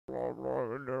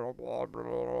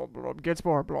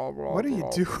Gidspor, blah, blah. What are you blah,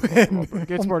 doing? blah.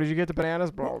 Gidspor, did you get the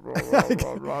bananas? Blah, blah, blah,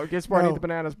 blah, blah. Gidspor, I No, need the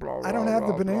bananas. Blah, blah, I don't have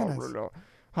the blah, blah, bananas. blah.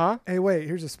 Huh? Hey, wait,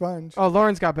 here's a sponge. Oh,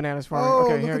 Lauren's got bananas for me. Oh,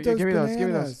 Okay, look here, at those give me those. bananas. Give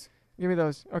me those. Give me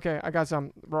those. Okay, I got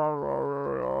some.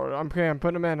 I'm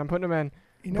putting them in. I'm putting them in.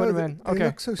 You know, Put 'em in. they Okay,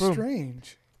 look so boom.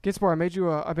 strange. Gidspor,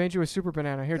 I made you a super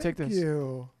banana. Here, take Thank this.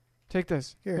 you. Take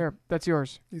this. Here. Here, that's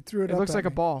yours. You threw it It up looks at like a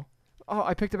me. ball. Oh,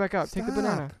 I picked it back up. Take the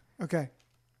banana. Stop. Okay.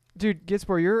 Dude,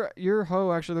 Gidspor, your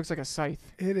hoe actually looks like a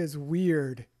scythe. It is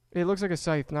weird. It looks like a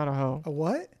scythe, not a hoe. A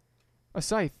what? A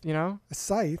scythe, you know? A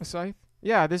scythe? A scythe?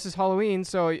 Yeah, this is Halloween,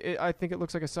 so I think it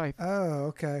looks like a scythe. Oh,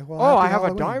 okay. Well, Oh, happy I have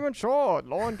Halloween. a diamond sword.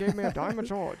 Lauren gave me a diamond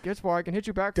sword. Gidspor, I can hit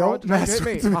you back. Don't mess hit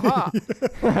me. with me.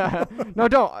 Aha. No,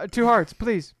 don't. 2 hearts.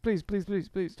 Please. Please, please, please,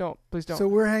 please don't. Please don't. So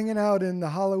we're hanging out in the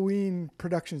Halloween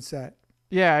production set.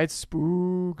 Yeah, it's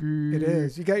spooky. It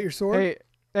is. You got your sword?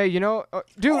 Hey, you know,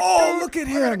 dude. Oh, dude, look at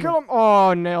I gotta him. kill him.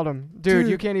 Oh, nailed him. Dude,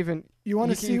 you Dude, can't even. You want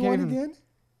to see can't one even- again?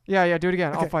 Yeah, do it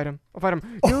again. I'll Okay. fight him.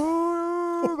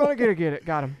 You're gonna get it.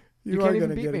 Got him. You, You are can't even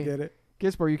gonna beat get me. it. Get it.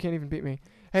 Gidspor, you can't even beat me.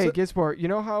 Hey, So- Gidspor, you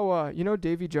know how you know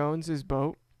Davy Jones's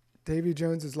boat? Davy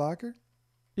Jones's locker?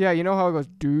 Yeah, you know how it goes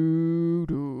doo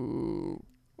doo.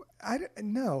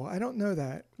 No, I don't know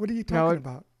that. What are you No, talking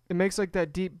about? It makes like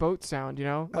that deep boat sound, you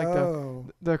know, like Oh,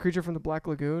 the creature from the Black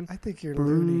Lagoon. I think you're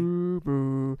loony. Boo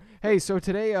boo. Hey, so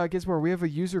today, Gidspor, we have a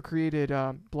user created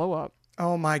blow up.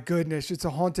 Oh my goodness, it's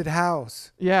a haunted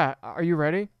house. Yeah, are you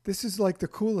ready? This is like the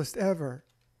coolest ever.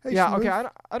 Hey, Yeah. Schmoof. Okay.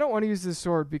 I don't want to use this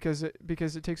sword because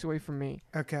it takes away from me.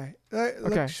 Okay.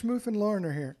 Look, Okay. Schmoof and Lauren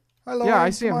are here. Hi, Lauren. Yeah, I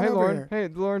see come him. on Hey, over Lauren. here. Hey,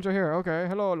 Lauren's are here. Okay.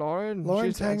 Hello, Lauren.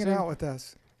 Lauren's She's hanging dancing. out with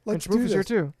us. Let's And Schmoof do is here this.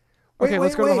 too. Wait, Okay,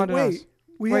 let's go to the haunted house.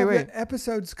 We Wait, have wait.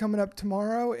 episodes coming up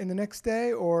tomorrow, in the next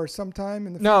day, or sometime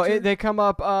in the No, future. they come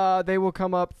up. They will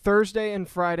come up Thursday and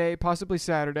Friday, possibly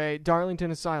Saturday. Darlington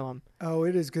Asylum. Oh,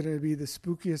 it is going to be the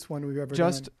spookiest one we've ever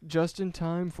Just done. in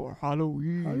time for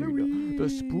Halloween. Halloween. The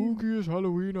spookiest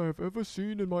Halloween I have ever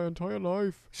seen in my entire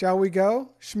life. Shall we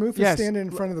go? Schmoof is Yes. standing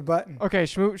in front of the button. Okay,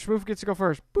 Schmoof gets to go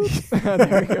first. Boop.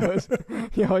 There he goes.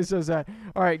 He always says that.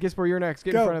 All right, Gidspor, you're next.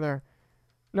 Get Go. in front of there.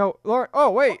 No, Lauren.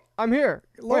 Oh, wait. I'm here.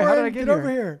 Lauren, wait, how did I get here? over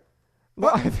here.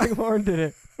 I think Lauren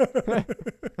did it.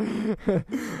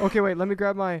 Okay, wait. Let me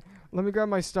grab my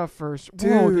stuff first.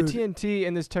 Whoa, the Dude. TNT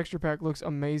in this texture pack looks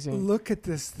amazing. Look at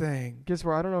this thing.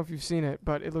 Gidspor, I don't know if you've seen it,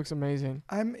 but it looks amazing.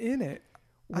 I'm in it.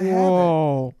 I have it.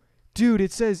 Whoa. Dude,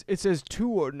 it says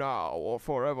tour now or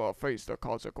forever face the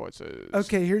consequences.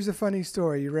 Okay, here's a funny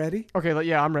story. You ready? Okay,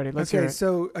 yeah, I'm ready. Let's hear Okay, it.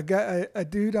 so a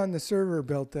dude on the server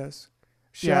built this.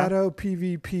 Yeah. Shadow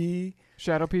PvP.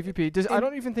 Shadow PvP. I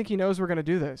don't even think he knows we're gonna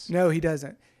do this. No, he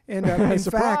doesn't. And in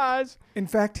Surprise!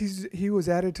 fact, he was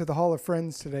added to the Hall of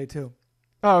Friends today too.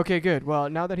 Oh, okay, good. Well,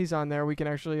 now that he's on there, we can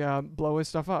actually blow his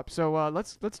stuff up. So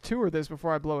let's tour this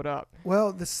before I blow it up.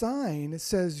 Well, the sign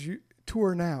says you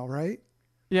tour now, right?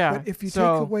 Yeah. But if you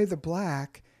so, take away the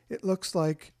black, it looks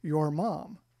like your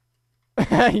mom.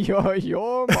 your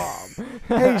mom.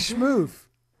 Hey, Schmoof.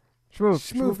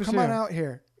 Schmoof is come here. on out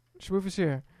here. Schmoof is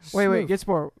here. Wait, Schmoof.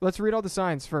 Gidspor. Let's read all the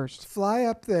signs first. Fly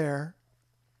up there.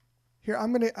 Here,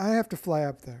 I have to fly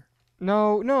up there.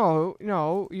 No,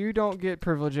 you don't get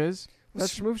privileges. Well,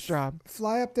 That's Schmoof's job.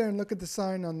 Fly up there and look at the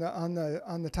sign on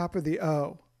the top of the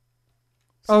O.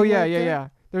 Oh, See yeah, right yeah, there? yeah.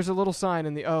 There's a little sign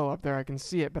in the O up there. I can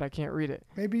see it, but I can't read it.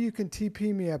 Maybe you can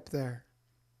TP me up there.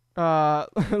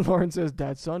 Lauren says,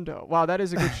 Dad's Sundo. Wow, that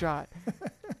is a good shot.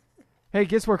 Hey,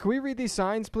 Gidspor, can we read these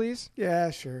signs, please?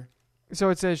 Yeah, sure. So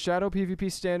it says, Shadow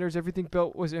PvP standards, everything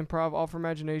built was improv, all for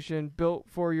imagination, built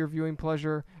for your viewing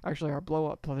pleasure, actually our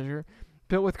blow-up pleasure,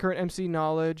 built with current MC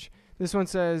knowledge. This one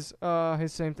says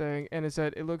his same thing, and it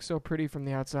said, it looks so pretty from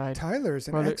the outside. Tyler is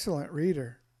an Well, excellent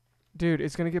reader. Dude,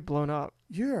 it's going to get blown up.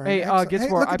 You're Hey,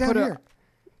 Gidspor, look I down put here.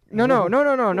 No.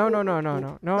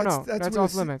 That's That's where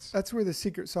off the limits. That's where the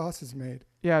secret sauce is made.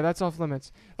 Yeah, that's off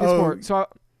limits. Oh. Gidspor,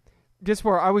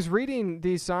 Gidspor, I was reading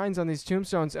these signs on these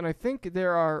tombstones, and I think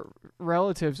there are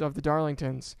relatives of the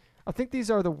Darlingtons. I think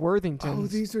these are the Worthingtons. Oh,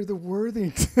 these are the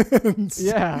Worthingtons.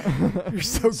 Yeah. You're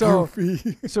so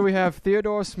goofy. So we have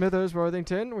Theodore Smithers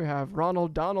Worthington, we have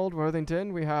Ronald Donald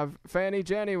Worthington, we have Fanny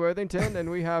Janny Worthington, and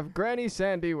we have Granny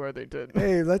Sandy Worthington.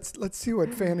 Hey, let's see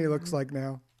what Fanny looks like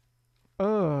now.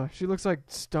 Oh, she looks like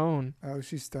stone. Oh,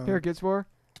 she's stoned. Here, Gidspor.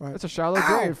 What? That's a shallow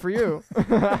Ow! grave for you.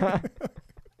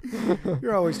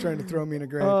 You're always trying to throw me in a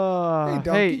grave. Hey,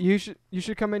 donkey. you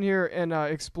should come in here and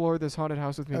explore this haunted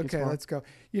house with me. Okay, Gidspor. let's go.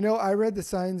 You know, I read the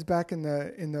signs back in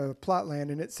the plot land,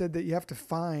 and it said that you have to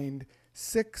find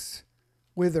 6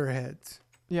 witherheads.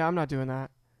 Yeah, I'm not doing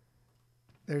that.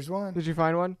 There's one. Did you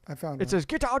find one? I found one. It says,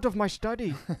 "Get out of my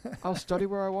study. I'll study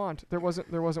where I want." There wasn't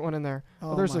one in there.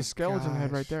 Oh, there's a skeleton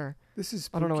head right there. This is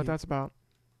spooky. I don't know what that's about.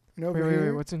 And over wait,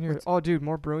 here, what's in here? Oh, dude,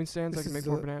 more brewing stands. I can make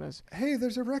more bananas. Hey,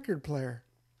 there's a record player.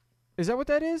 Is that what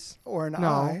that is? Or an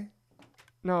eye.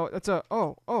 No, that's a...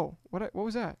 Oh, what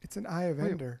was that? It's an Eye of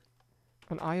Ender.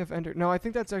 An Eye of Ender. No, I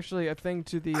think that's actually a thing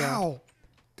to the... Ow!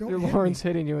 Don't hit Lauren's me.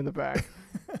 hitting you in the back.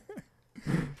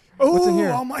 Oh, what's in here?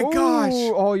 Oh, my gosh!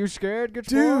 Oh, you scared?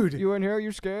 Dude! You in here?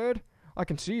 You scared? I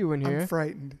can see you in here. I'm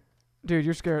frightened. Dude,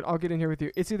 you're scared. I'll get in here with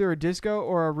you. It's either a disco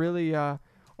or a really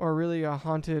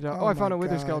haunted... I found a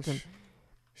wither skeleton.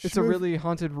 It's a really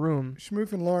haunted room.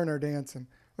 Schmoof and Lauren are dancing.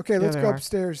 Okay, let's go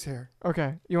upstairs here.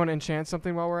 Okay. You want to enchant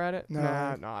something while we're at it? No.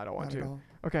 No, I don't want to.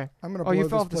 Okay. I'm gonna. Oh, you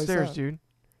fell off the stairs, dude.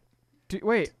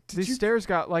 Wait, these stairs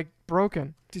got like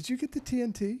broken. Did you get the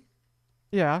TNT?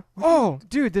 Yeah. Oh,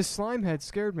 dude, this slime head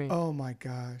scared me. Oh my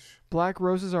gosh. Black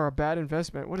roses are a bad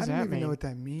investment. What does that mean? I don't even know what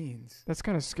that means. That's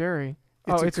kind of scary.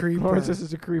 It's a creeper. This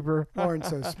is a creeper. Lauren's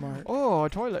so smart. Oh, a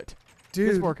toilet.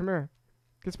 Dude. Gidspor, come here.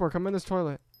 Gidspor, come in this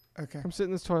toilet. Okay. Come sit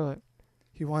in this toilet.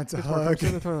 He wants a Gidspor, hug. come sit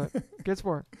in the toilet.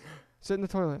 Gidspor, sit in the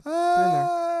toilet.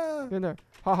 Get in there.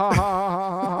 Ha ha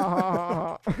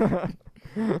ha ha ha ha.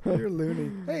 You're loony.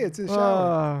 Hey, it's a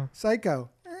shower. Psycho.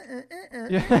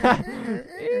 Yeah.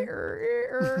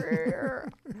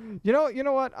 You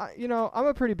know what? I'm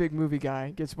a pretty big movie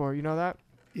guy, Gidspor. You know that?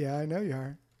 Yeah, I know you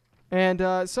are.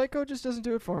 And Psycho just doesn't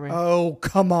do it for me. Oh,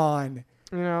 come on.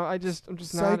 I'm just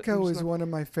Psycho is one of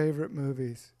my favorite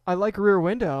movies. I like Rear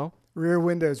Window. Rear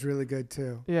Window is really good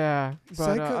too. Yeah, but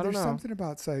Psycho. I don't There's know. something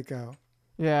about Psycho.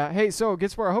 Yeah. Hey, so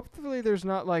Gidspor, hopefully there's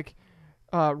not like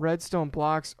redstone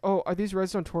blocks. Oh, are these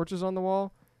redstone torches on the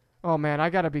wall? Oh man, I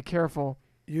gotta be careful.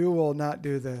 You will not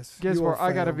do this. Gidspor,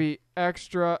 I gotta be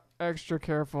extra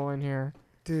careful in here,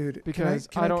 dude. Because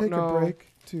can I don't take know a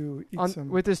break to eat some.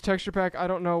 With this texture pack, I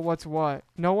don't know what's what.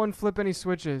 No one flip any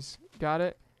switches. Got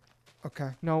it?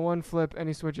 Okay. No one flip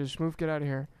any switches. Schmoof, get out of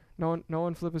here. No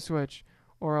one flip a switch,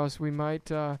 or else we might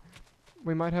have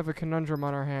a conundrum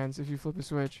on our hands if you flip a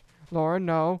switch. Lauren,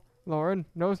 no. Lauren,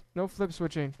 no flip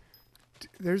switching.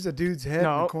 There's a dude's head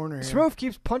in the corner here. Schmoof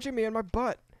keeps punching me in my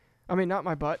butt. I mean, not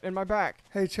my butt, in my back.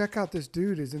 Hey, check out this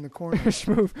dude is in the corner.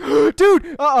 Schmoof.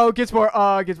 Dude! Uh-oh, Gidspor.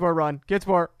 Gidspor, run.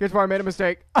 Gidspor, I made a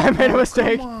mistake. I made a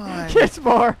mistake. Come on.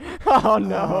 Gidspor. Oh,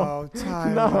 no. Oh,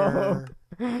 Tyler.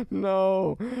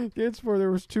 No. Gidspor,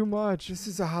 there was too much. This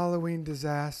is a Halloween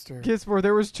disaster. Gidspor,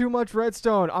 there was too much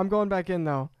redstone. I'm going back in,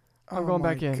 though. I'm going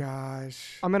back in. Oh, my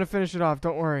gosh. I'm going to finish it off.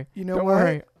 Don't worry. You know Don't what?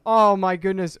 worry. Oh, my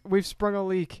goodness. We've sprung a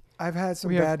leak. I've had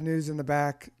some bad news in the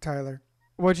back, Tyler.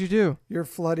 What'd you do? You're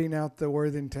flooding out the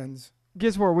Worthingtons.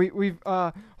 Gidspor, we've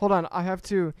hold on. I have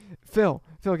to Phil,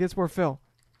 Gidspor, Phil.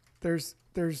 There's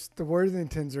the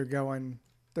Worthingtons are going.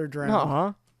 They're drowning.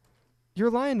 Uh-huh.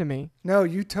 You're lying to me. No,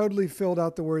 you totally filled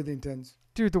out the Worthingtons.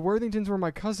 Dude, the Worthingtons were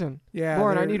my cousin. Yeah.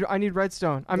 Lauren, I need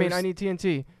redstone. I need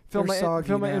TNT. Fill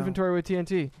my inventory with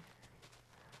TNT.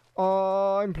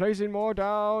 Oh, I'm placing more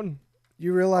down.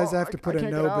 You realize I have to put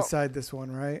a no beside this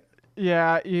one, right?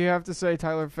 Yeah, you have to say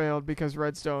Tyler failed because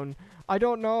redstone. I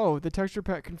don't know. The texture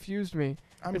pack confused me.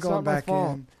 It's going back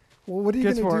in. Well, what are you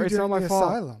going to do during the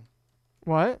asylum?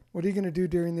 What? What are you going to do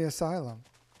during the asylum?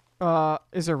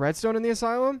 Is there redstone in the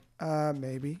asylum?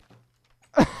 Maybe.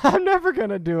 I'm never going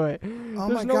to do it. Oh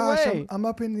There's my no gosh, way. I'm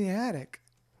up in the attic.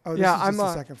 Oh, this yeah, is just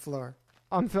the second floor.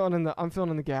 I'm filling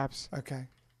in the gaps. Okay.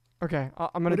 Okay,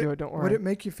 I'm going to do it. Don't worry. Would it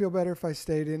make you feel better if I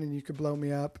stayed in and you could blow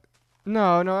me up?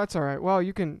 No, that's all right. Well,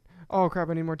 you can... Oh, crap,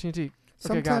 I need more TNT.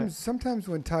 Okay, got it. Sometimes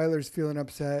when Tyler's feeling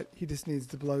upset, he just needs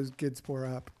to blow Gidspor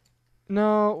up.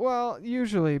 No, well,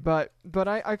 usually, but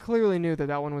I clearly knew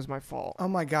that one was my fault. Oh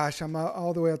my gosh, I'm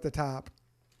all the way at the top.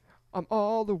 I'm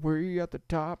all the way at the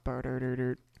top.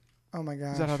 Oh my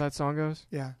gosh. Is that how that song goes?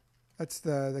 Yeah. That's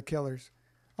the Killers.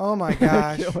 Oh my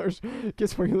gosh. Killers.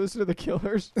 Guess where you listen to the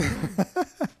Killers?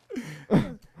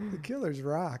 The Killers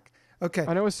rock. Okay.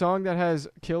 I know a song that has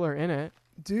Killer in it.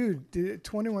 Dude,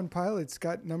 21 Pilots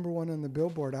got #1 on the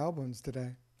Billboard albums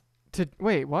today.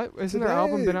 Wait, what? Isn't their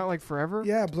album been out like forever?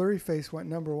 Yeah, Blurry Face went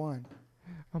 #1.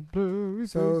 I'm blurry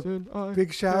so face and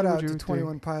big shout out to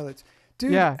 21 Pilots.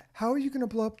 Dude, how are you going to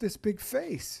blow up this big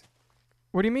face?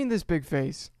 What do you mean this big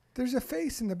face? There's a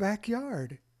face in the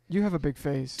backyard. You have a big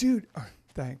face. Dude,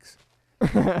 thanks.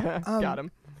 Got him.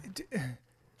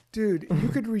 Dude, you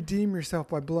could redeem yourself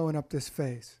by blowing up this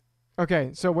face.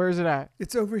 Okay, so where is it at?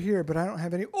 It's over here, but I don't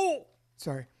have any. Oh,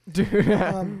 sorry. Dude.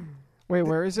 Wait,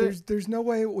 where is it? There's no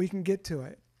way we can get to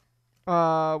it.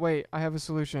 Wait, I have a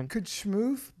solution. Could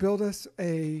Schmoof build us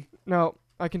a... No,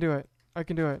 I can do it. I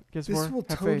can do it. This Gidspor, will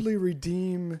have totally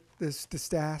redeem this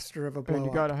disaster of a faith. blow And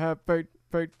you up. gotta have faith,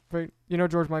 faith, faith. You know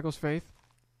George Michael's Faith?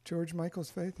 George Michael's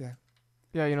Faith, yeah.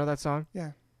 Yeah, you know that song?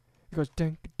 Yeah. It goes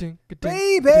ding, ding, ding,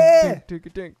 Baby! ding,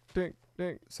 ding, ding, ding,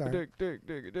 ding, Sorry. ding, ding,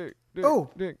 ding, ding, Oh!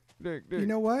 ding, ding, ding. You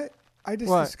know what? I just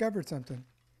What? discovered something.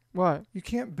 What? You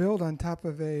can't build on top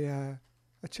of a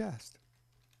chest.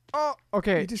 Oh,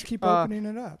 okay. You just keep opening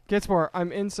it up. Gidspor,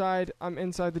 I'm inside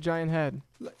the giant head.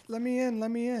 Let me in.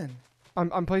 Let me in.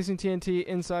 I'm placing TNT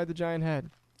inside the giant head.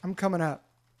 I'm coming up.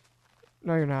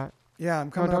 No, you're not. Yeah, I'm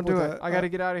No, coming don't up do with it. I gotta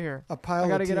get out of here. a pile I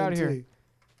gotta of get TNT. out of here.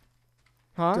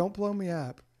 Huh? Don't blow me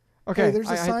up. Okay. Hey, there's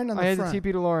a sign on the I had front. to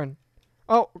TP to Lauren.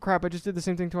 Oh crap! I just did the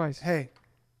same thing twice. Hey,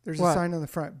 there's What? a sign on the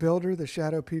front. Builder the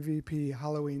Shadow PvP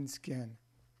Halloween skin.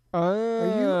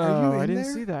 Oh, in I didn't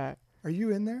there? see that. Are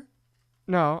you in there?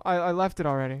 No, I left it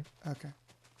already. Okay.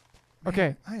 Okay.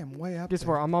 Man, I am way up Gidspor,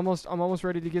 there. I'm almost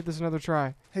ready to give this another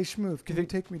try. Hey, Schmoof, can you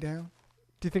take me down?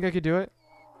 Do you think I could do it?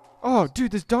 Oh,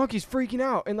 dude, this donkey's freaking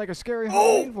out in like a scary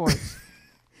Halloween voice.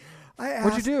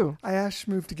 What'd you do? I asked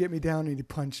Schmoof to get me down and he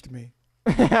punched me.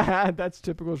 That's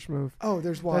typical Schmoof. Oh,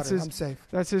 there's water. I'm safe.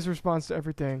 That's his response to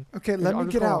everything. Okay, let me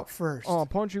get out first. Oh, I'll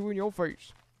punch you in your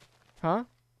face. Huh?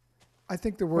 I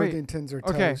think the Wait. Worthingtons are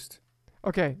Okay. toast.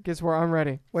 Okay, Gidspor, I'm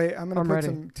ready. Wait, I'm going to put ready.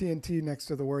 some TNT next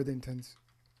to the Worthingtons.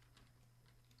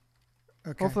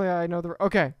 Okay. Hopefully I know the...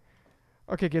 Okay.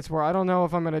 Okay, Gidspor, I don't know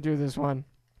if I'm going to do this one.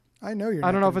 I know you're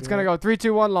I don't know if it's going to go. 3,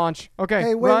 2, 1, launch. Okay,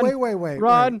 Hey, run. wait.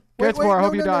 Run. Wait, Gidspor, I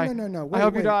hope no, you no, die. No. I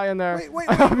hope you die in there. Wait,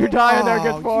 I hope you die in there, Oh,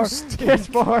 you Gidspor. stink.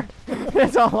 Gidspor.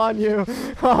 It's all on you.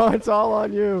 Oh, it's all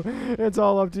on you. It's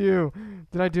all up to you.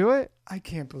 Did I do it? I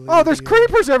can't believe Oh, there's you.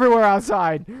 creepers everywhere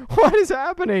outside. What is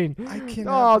happening? I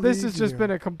cannot Oh, this has believe just you.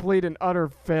 been a complete and utter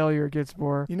failure,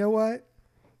 Gidspor. You know what?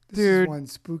 This Dude. is one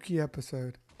spooky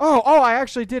episode. Oh, I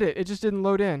actually did it. It just didn't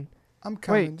load in. I'm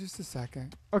coming. Just a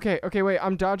second. Okay, wait.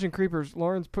 I'm dodging creepers.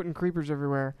 Lauren's putting creepers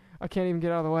everywhere. I can't even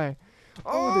get out of the way.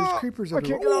 Oh, there's creepers I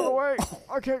everywhere. can't get out of the way.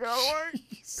 I can't get out of the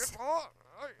way. Oh,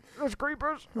 there's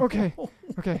creepers. Okay,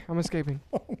 I'm escaping.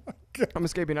 Oh my God. I'm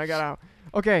escaping. I got out.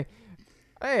 Okay.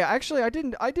 Hey, actually, I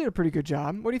did a pretty good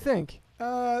job. What do you think?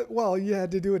 Well, you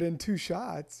had to do it in 2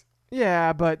 shots.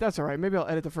 Yeah, but that's all right. Maybe I'll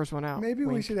edit the first one out. Maybe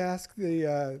we Wink. should ask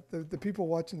the people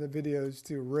watching the videos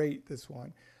to rate this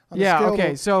one. On a Yeah. scale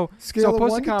Okay. of- So Scale of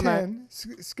post 1 a to comment.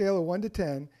 10. Scale of 1 to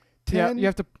 10. 10. Yeah, you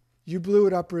have to. You blew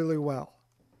it up really well.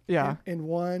 Yeah. And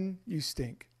 1, you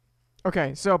stink.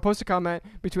 Okay, so post a comment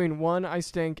between 1, I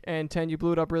stink, and 10, you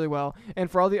blew it up really well.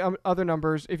 And for all the other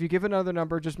numbers, if you give another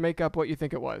number, just make up what you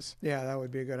think it was. Yeah, that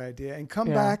would be a good idea. And come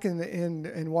Yeah. back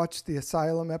and watch the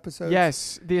Asylum episode.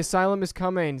 Yes, the Asylum is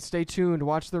coming. Stay tuned.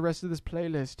 Watch the rest of this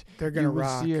playlist. They're going to You will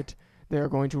rock. see it. They're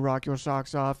going to rock your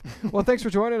socks off. Well, thanks for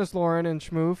joining us, Lauren and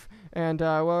Schmoof. And,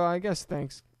 well, I guess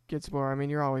thanks, Gidspor. I mean,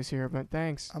 you're always here, but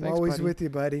thanks. I'm Thanks, always buddy. with you,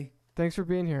 buddy. Thanks for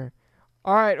being here.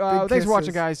 All right, Big thanks for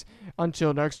watching, kisses. guys.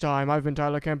 Until next time, I've been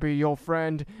Tyler Kempe, your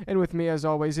friend. And with me, as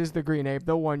always, is the Green Ape,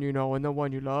 the one you know and the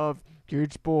one you love,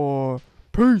 Gidspor.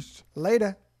 Peace.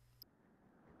 Later.